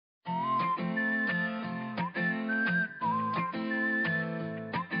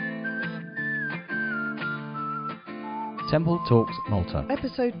Temple Talks Malta.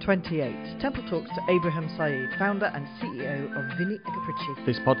 Episode 28. Temple Talks to Abraham Saeed, founder and CEO of Vini and Capricci.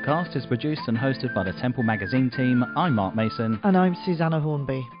 This podcast is produced and hosted by the Temple Magazine team. I'm Mark Mason. And I'm Susanna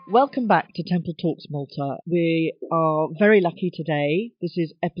Hornby. Welcome back to Temple Talks Malta. We are very lucky today. This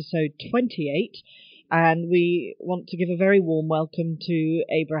is episode 28. And we want to give a very warm welcome to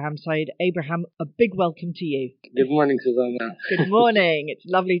Abraham Saeed. Abraham, a big welcome to you. Good morning, Susanna. Good morning. It's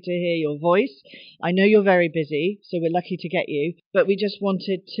lovely to hear your voice. I know you're very busy, so we're lucky to get you. But we just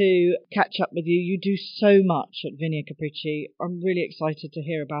wanted to catch up with you. You do so much at Vini and Capricci. I'm really excited to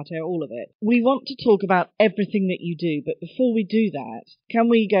hear about all of it. We want to talk about everything that you do, but before we do that, can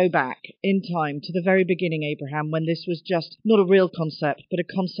we go back in time to the very beginning, Abraham, when this was just not a real concept, but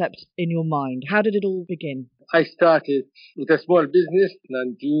a concept in your mind? How did it all begin? I started with a small business in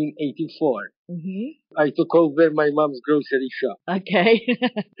 1984. I took over my mom's grocery shop. Okay.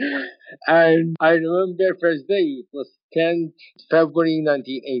 And I remember first day, it was 10th February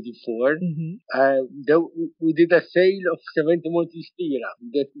 1984. We did a sale of 70 Maltese lira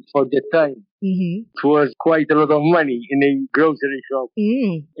for the time. It was quite a lot of money in a grocery shop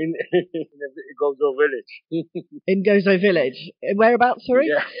in Gozo village. In Gozo village? Whereabouts, sorry?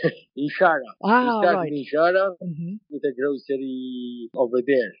 Yeah, in Shara. Ah, we started right. in Shara with a grocery over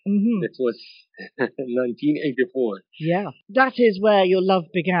there. That was 1984. Yeah. That is where your love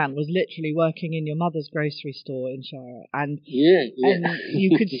began, was literally working in your mother's grocery store in Shara. And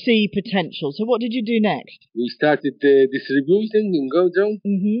you could see potential. So what did you do next? We started distributing in Gozo.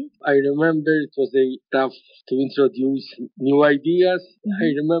 I remember it was a tough to introduce new ideas.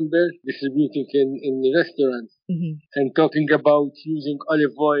 I remember distributing in the restaurants and talking about using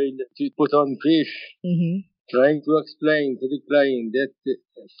olive oil to put on fish. Trying to explain to the client that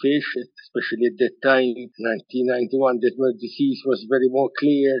fish, especially at that time, 1991, that the disease was very more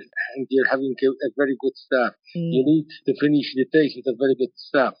clear and you're having a very good stuff. You need to finish the taste with a very good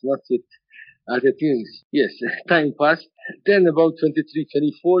stuff, not with other things. Yes, time passed. Then about 23,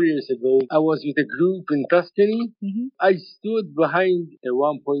 24 years ago, I was with a group in Tuscany. I stood behind a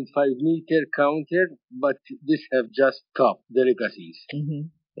 1.5 meter counter, but this have just topped delicacies.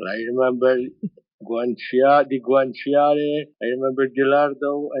 I remember the guanciale, I remember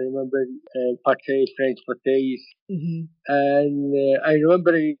Gilardo, I remember pate, French pates. And I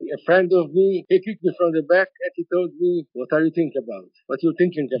remember a friend of me, he kicked me from the back and he told me, what are you thinking about? What are you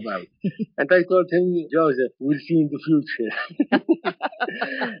thinking about? And I told him, Joseph, we'll see in the future.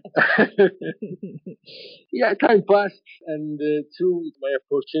 Yeah, time passed, and through my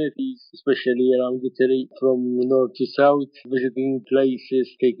opportunities, especially around Italy, from north to south, visiting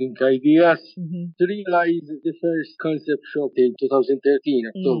places, taking ideas, to realize the first concept shop in 2013,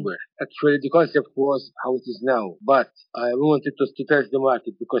 October. Actually, the concept was how it is now, but I wanted to test the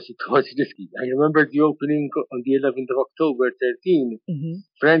market because it was risky. I remember the opening on the 11th of October 13.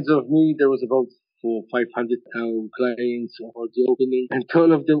 Friends of me, there was about 500 clients for the opening, and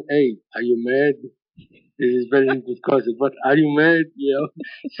all of them, hey, are you mad? This is very good concept, but are you mad?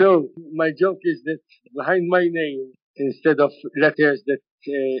 So my joke is that behind my name, instead of letters that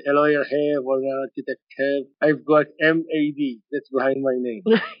a lawyer have or an architect have, I've got MAD. That's behind my name.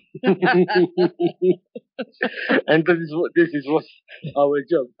 And this is what our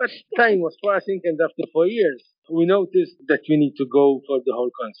job. But time was passing, and after 4 years, we noticed that we need to go for the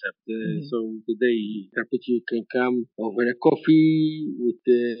whole concept. So today, Capricci can come over a coffee with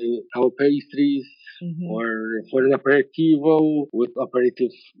our pastries, or for an aperitivo with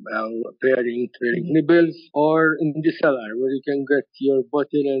aperitif pairing nibbles, or in the cellar where you can get your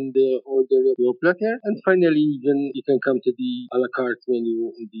bottle and order your platter. And finally, even you can come to the a la carte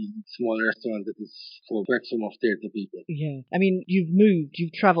menu in the small restaurant that is for a maximum of 30 people. Yeah. I mean,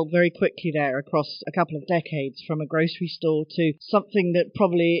 you've travelled very quickly there across a couple of decades from a grocery store to something that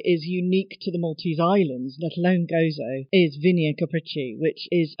probably is unique to the Maltese Islands, let alone Gozo, is Vini and Capricci, which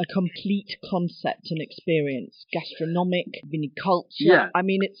is a complete concept and experience. Gastronomic, viniculture. Yeah. I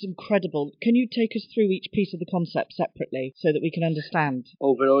mean, it's incredible. Can you take us through each piece of the concept separately so that we can understand?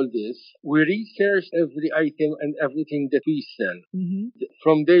 Over all this, we research every item and everything that we sell.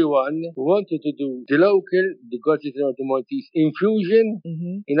 From day one, we wanted to do the local, the Gozo or the Maltese infusion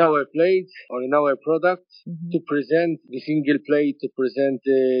in our plates or in our products, to present the single plate, to present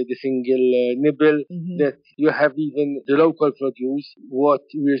the single nibble, that you have even the local produce. What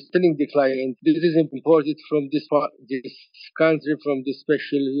we're telling the client, this is imported from this country, from this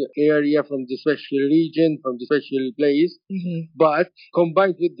special area, from this special region, from this special place. But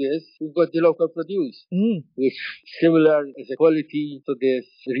combined with this, we've got the local produce, which similar as a quality to this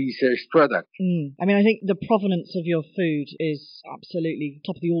research product. I mean, I think the provenance of your food is absolutely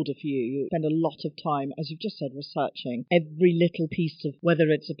top of the order for you. You spend a lot of time, as you've just said, researching every little piece of, whether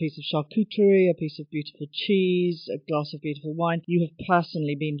it's a piece of charcuterie, a piece of beautiful cheese, a glass of beautiful wine. You have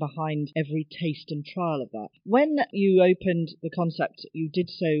personally been behind every taste and trial of that. When you opened the concept, you did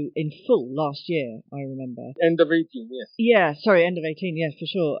so in full last year, I remember. End of 18, yes. Yeah, sorry, end of 18, yes, for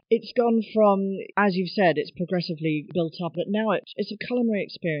sure. It's gone from, as you've said, it's progressively built up, but now it's a culinary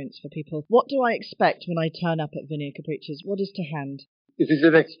experience for people. What do I expect when I turn up at Vini Capricci's? What is to hand? It is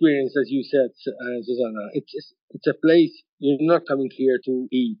an experience, as you said, Susanna. It's a place you're not coming here to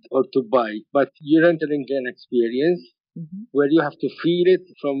eat or to buy, but you're entering an experience where you have to feel it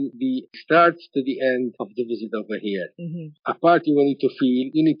from the start to the end of the visit over here. Apart, you need to feel,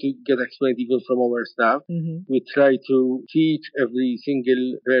 you need to get explained even from our staff. We try to teach every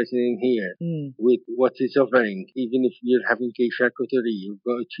single person in here with what is offering. Even if you're having a charcuterie, you've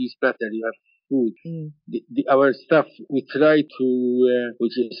got a cheese platter, you have food. Our stuff, we try to,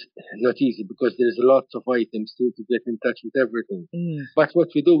 which is not easy because there's lots of items to get in touch with everything. But what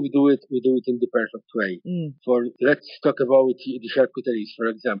we do it in the perfect way. Let's talk about the charcuteries, for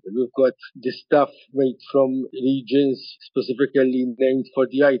example. We've got the stuff made from regions specifically named for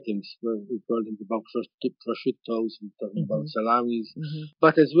the items. We call them about prosciuttos, we're talking about salamis.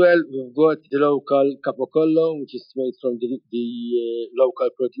 But as well, we've got the local capocollo, which is made from the local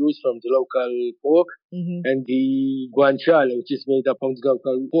produce, from the local pork, and the guanciale, which is made up of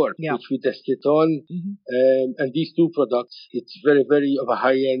local pork, which we tested on. And these two products, it's very, very of a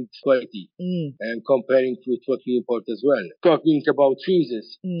high-end quality, and comparing with what we import as well. Talking about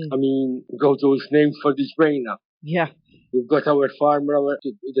cheeses, I mean, Gozo is named for this grain now. Yeah. We've got our farmer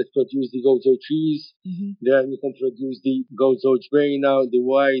that produce the Gozo cheese. Then we can produce the Gozo Giuena, the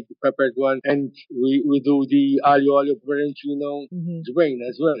white, the peppered one. And we do the aglio peperoncino Giuena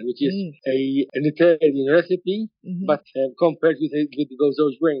as well, which is an Italian recipe, but compared with the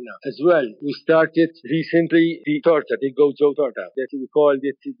Gozo Giuena as well. We started recently the torta, the Gozo torta. That we called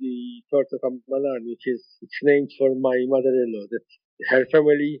it the torta Campanale, which is it's named for my mother-in-law. That her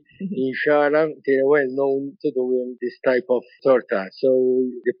family in Shara, they're well known to doing this type of torta. So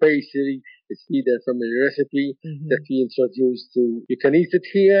the pastry is either from a recipe that we introduced to, you can eat it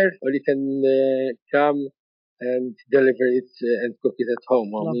here or you can come and deliver it and cook it at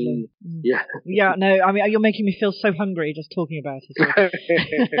home. I mean, yeah, no, I mean, you're making me feel so hungry just talking about it.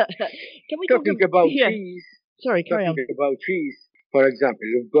 Can we talking about cheese? Sorry, carry on. Talking about cheese. For example,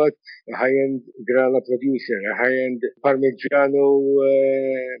 you've got a high-end grana producer, a high-end Parmigiano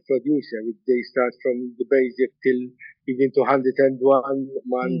producer, which they start from the basic till even to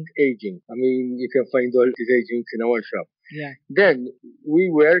 101-month aging. I mean, you can find all these agings in our shop. Yeah. Then we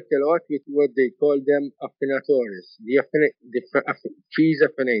work a lot with what they call them affinatores, the cheese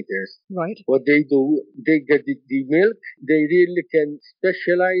affinators. Right. What they do, they get the milk. They really can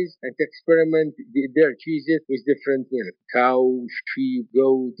specialize and experiment their cheeses with different milk: cow, sheep,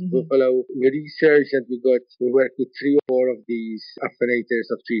 goat, buffalo. We research and we work with 3 or 4 of these affinators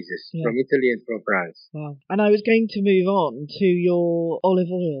of cheeses from Italy and from France. Wow. And I was going to move on to your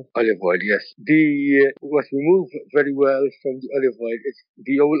olive oil. Olive oil, yes. What we move very well from the olive oil is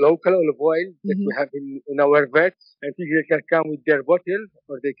the local olive oil that we have in our vets, and people can come with their bottle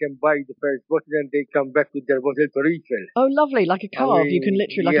or they can buy the first bottle and they come back with their bottle to refill. Oh, lovely, like a carve. You can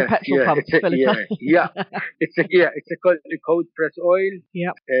literally, like a petrol pump, fill it up. It's a cold press oil.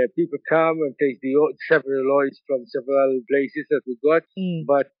 People come and take several oils from several places that we got,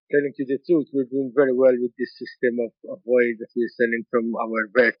 but telling you the truth, we're doing very well with this system of oil that we're selling from our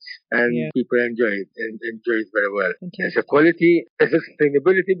vets, and people enjoy it and enjoy it very well. As a quality, as a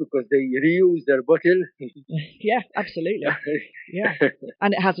sustainability, because they reuse their bottle. Yeah, absolutely. Yeah,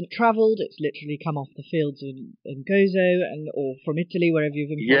 and it hasn't travelled; it's literally come off the fields in Gozo or from Italy, wherever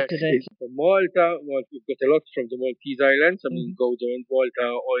you've imported it. From Malta, we've got a lot from the Maltese Islands. I mean, Gozo and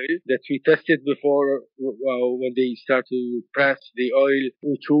Malta oil that we tested before when they start to press the oil.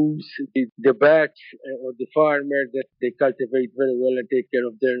 We choose the batch or the farmer that they cultivate very well and take care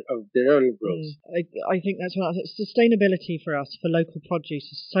of their olive groves. I think that's what sustainability for us, for local produce,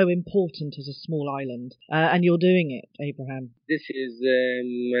 is so important as a small island, and you're doing it, Abraham. This is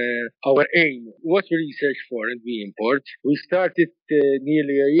our aim. What we research for and we import. We started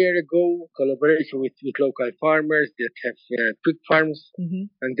nearly a year ago, collaboration with local farmers that have pig farms,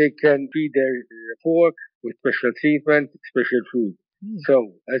 and they can feed their pork with special treatment, special food.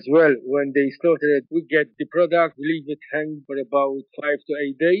 So, as well, when they slaughter it, we get the product, we leave it hang for about 5 to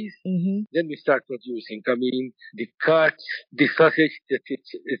 8 days. Then we start producing. I mean, the cut, the sausage,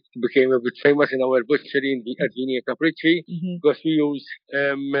 it became a bit famous in our butchery at Vini and Capricci, because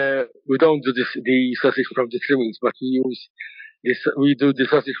we don't do the sausage from the trimmings, but we do the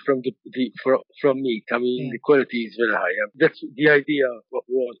sausage from from meat. I mean, the quality is very high. That's the idea of what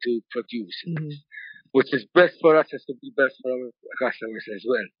we want to produce. Which is best for us has to be best for our customers as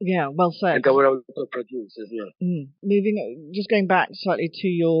well. Yeah, well said. And our own produce as well. Just going back slightly to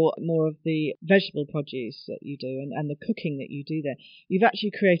your more of the vegetable produce that you do and the cooking that you do there, you've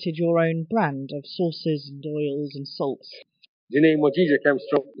actually created your own brand of sauces and oils and salts. The name Mojija comes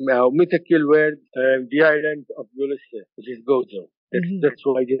from a mythical word, the island of Ulysses, which is Gozo. That's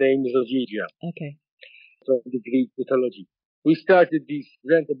why the name is Mojija. Okay. From the Greek mythology. We started this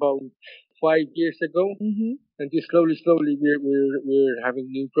brand about 5 years ago, and we slowly, we're having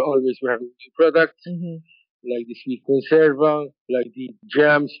new products, like the sweet conserva, like the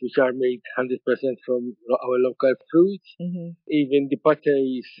jams, which are made 100% from our local fruits, even the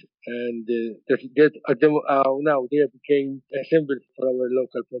pâtés, and now they became assembled for our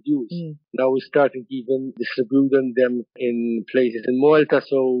local produce. Now we're starting even distributing them in places in Malta,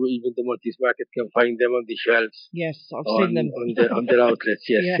 so even the Maltese market can find them on the shelves. Yes, I've seen them on their outlets.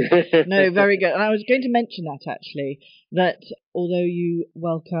 Yes. Yeah. No, very good. And I was going to mention that actually, that although you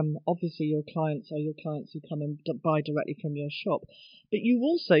welcome, obviously your clients are your clients who come and buy directly from your shop, but you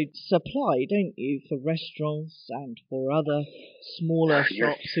also supply, don't you, for restaurants and for other smaller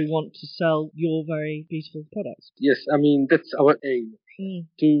shops who want to sell your very beautiful products. Yes, I mean, that's our aim,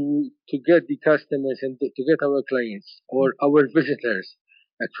 to get the customers and to get our clients or our visitors.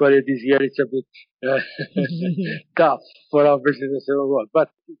 Actually, this year it's a bit tough for our visitors overall. But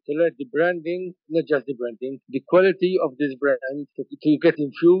to let the branding, not just the branding, the quality of this brand to get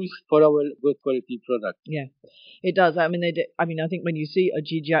infused for our good quality product. Yeah, it does. I mean, I think when you see a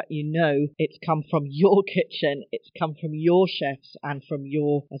Ojija, you know it's come from your kitchen, it's come from your chefs, and from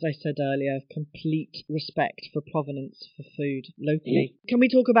your, as I said earlier, complete respect for provenance for food locally. Can we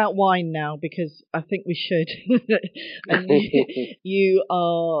talk about wine now? Because I think we should. And you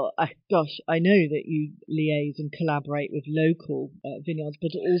are, I know that you liaise and collaborate with local vineyards,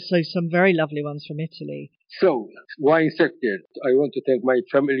 but also some very lovely ones from Italy. So, wine sector, I want to thank my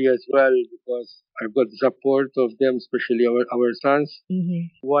family as well, because I've got the support of them, especially our sons.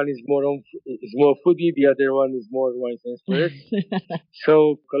 One is more foodie, the other one is more wine and spirits.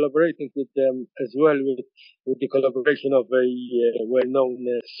 So, collaborating with them as well, with the collaboration of a well-known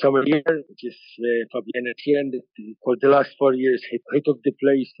sommelier, which is Fabienne Etienne. For the last 4 years, he took the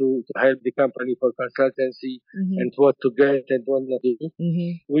place to help the company for consultancy and what to get and what not to do.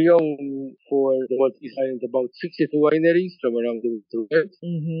 We own for the Maltese Island about 62 wineries from around the world,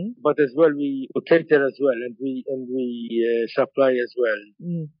 but as well we cater as well, and we supply as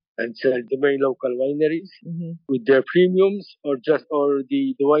well. And sell the main local wineries with their premiums, or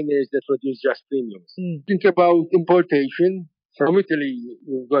the wineries that produce just premiums. Think about importation. From Italy,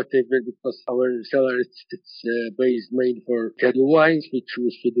 we've got because our cellar it's based made for Italian wines, which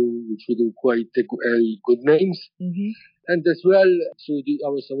we do quite good names. And as well, through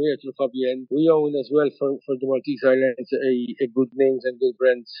our sommelier, through Fabienne, we own as well for the Maltese Islands a good names and good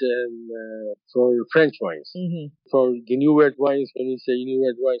brands for French wines. For the New World wines, when we say New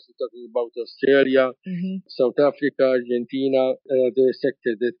World wines, we're talking about Australia, South Africa, Argentina, the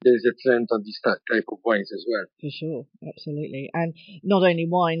sector that there's a trend on this type of wines as well. For sure, absolutely. And not only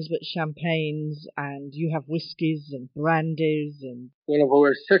wines, but champagnes, and you have whiskies and brandies. And one of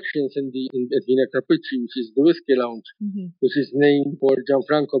our sections at Vini Capricci, which is the whiskey lounge, which is named for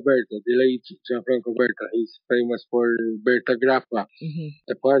Gianfranco Berta, the late Gianfranco Berta. He's famous for Berta Grappa.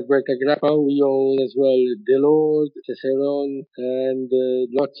 Apart Berta Grappa, we own as well Delord, Cicerone, and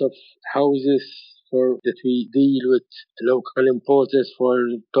lots of houses that we deal with local importers for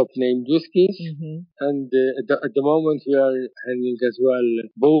top named whiskies. And at the moment we are handling as well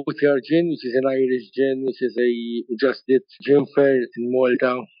Boatyard Gin, which is an Irish gin, which is we just did gin fair in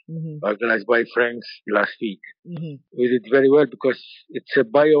Malta, organized by Franks last week. We did very well because it's a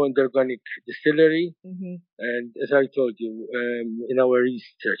bio and organic distillery. And as I told you, in our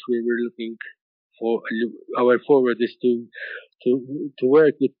research, we were looking for our forward is to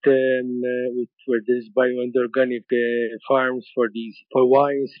work with where there's bio and organic farms for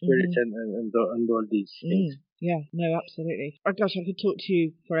wines, spirits, and all these things. Yeah, no, absolutely. Oh gosh, I could talk to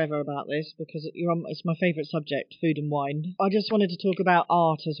you forever about this because it's my favourite subject, food and wine. I just wanted to talk about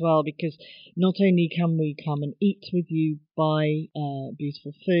art as well because not only can we come and eat with you, buy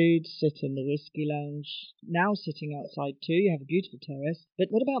beautiful food, sit in the whiskey lounge, now sitting outside too, you have a beautiful terrace, but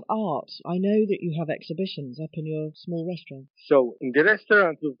what about art? I know that you have exhibitions up in your small restaurant. So in the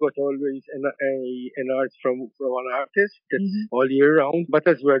restaurant, we've got always an art from an artist that's all year round, but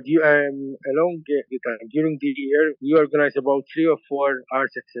as well, along the time, during the year, we organize about 3 or 4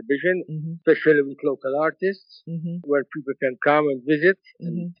 art exhibitions, especially with local artists, where people can come and visit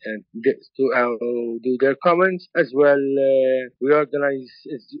and do their comments. As well, we organize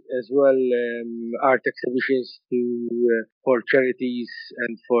as well art exhibitions for charities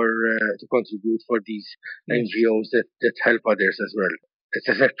and to contribute for these NGOs that help others as well. It's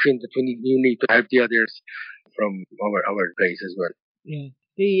a section that you need to help the others from our place as well. Yeah.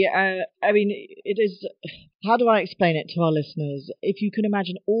 It is, how do I explain it to our listeners? If you can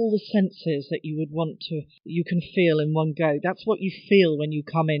imagine all the senses that you can feel in one go, that's what you feel when you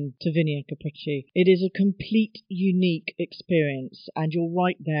come in to Vini Capricci. It is a complete, unique experience, and you're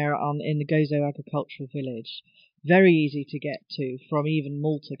right there in the Gozo agricultural village. Very easy to get to from even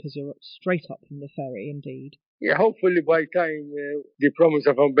Malta, because you're straight up from the ferry, indeed. Yeah, hopefully by time the promise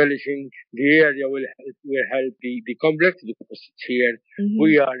of embellishing the area will help the complex, because here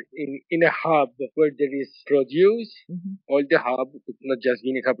we are in a hub where there is produce, all the hub, not just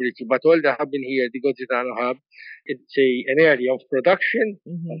Vini Capricci, but all the hub in here, the Gozo hub. It's an area of production,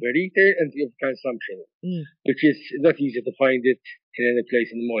 of retail, and of consumption, which is not easy to find it in any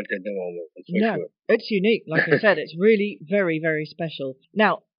place in Malta at the moment. Sure. It's unique. Like I said, it's really very, very special.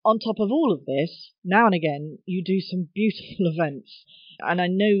 Now, on top of all of this, now and again, you do some beautiful events. And I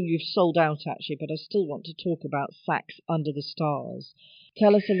know you've sold out, actually, but I still want to talk about Saks Under the Stars.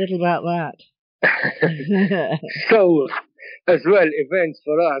 Tell us a little about that. So, as well, events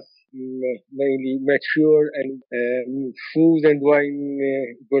for us, mainly mature and food and wine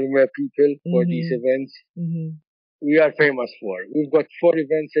gourmet people for these events. We are famous for. We've got 4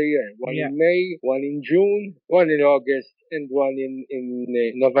 events a year. One in May, one in June, one in August, and one in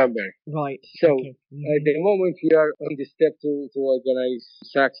November. Right. So at the moment we are on the step to organize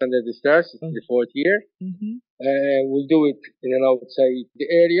Saks Under the Stars. It's the 4th year. We'll do it in and outside the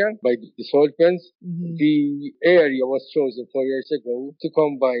area by the salt pens. The area was chosen 4 years ago to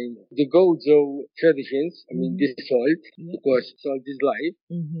combine the Gozo traditions, this salt, because salt is life,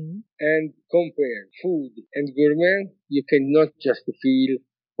 and compare food and gourmet. You cannot just feel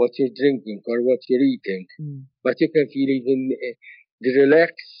what you're drinking or what you're eating, but you can feel even the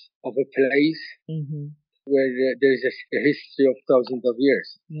relax of a place where there is a history of thousands of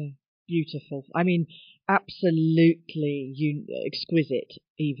years. Yeah. Beautiful. Absolutely exquisite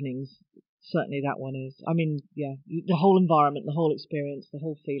evenings. Certainly that one is. The whole environment, the whole experience, the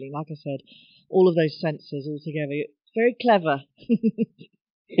whole feeling, like I said, all of those senses all together. It's very clever.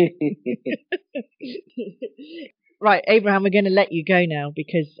 Right, Abraham, we're going to let you go now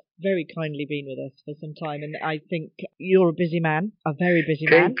because very kindly been with us for some time, and I think you're a busy man, a very busy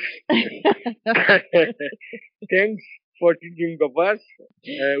man. Thanks for thinking of us.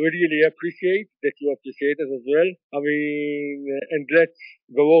 We really appreciate that you appreciate us as well. And let's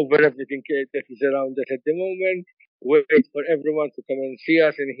go over everything that is around us at the moment. Wait for everyone to come and see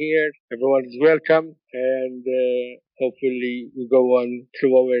us and hear. Everyone is welcome, and hopefully we go on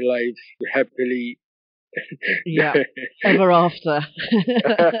through our lives happily. Yeah, ever after.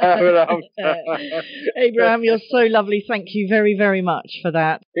 Abraham, you're so lovely. Thank you very, very much for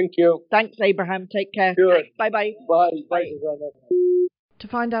that. Thank you. Thanks, Abraham. Take care. Sure. Bye-bye. Bye. Bye. To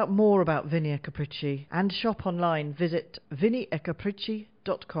find out more about Vini Capricci and shop online, visit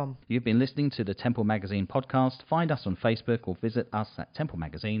viniecapricci.com. You've been listening to the Temple Magazine podcast. Find us on Facebook or visit us at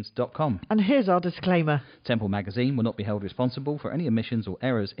templemagazines.com. And here's our disclaimer. Temple Magazine will not be held responsible for any omissions or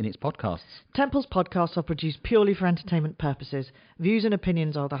errors in its podcasts. Temple's podcasts are produced purely for entertainment purposes. Views and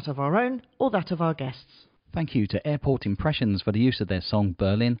opinions are that of our own or that of our guests. Thank you to Airport Impressions for the use of their song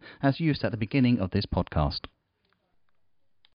Berlin, as used at the beginning of this podcast.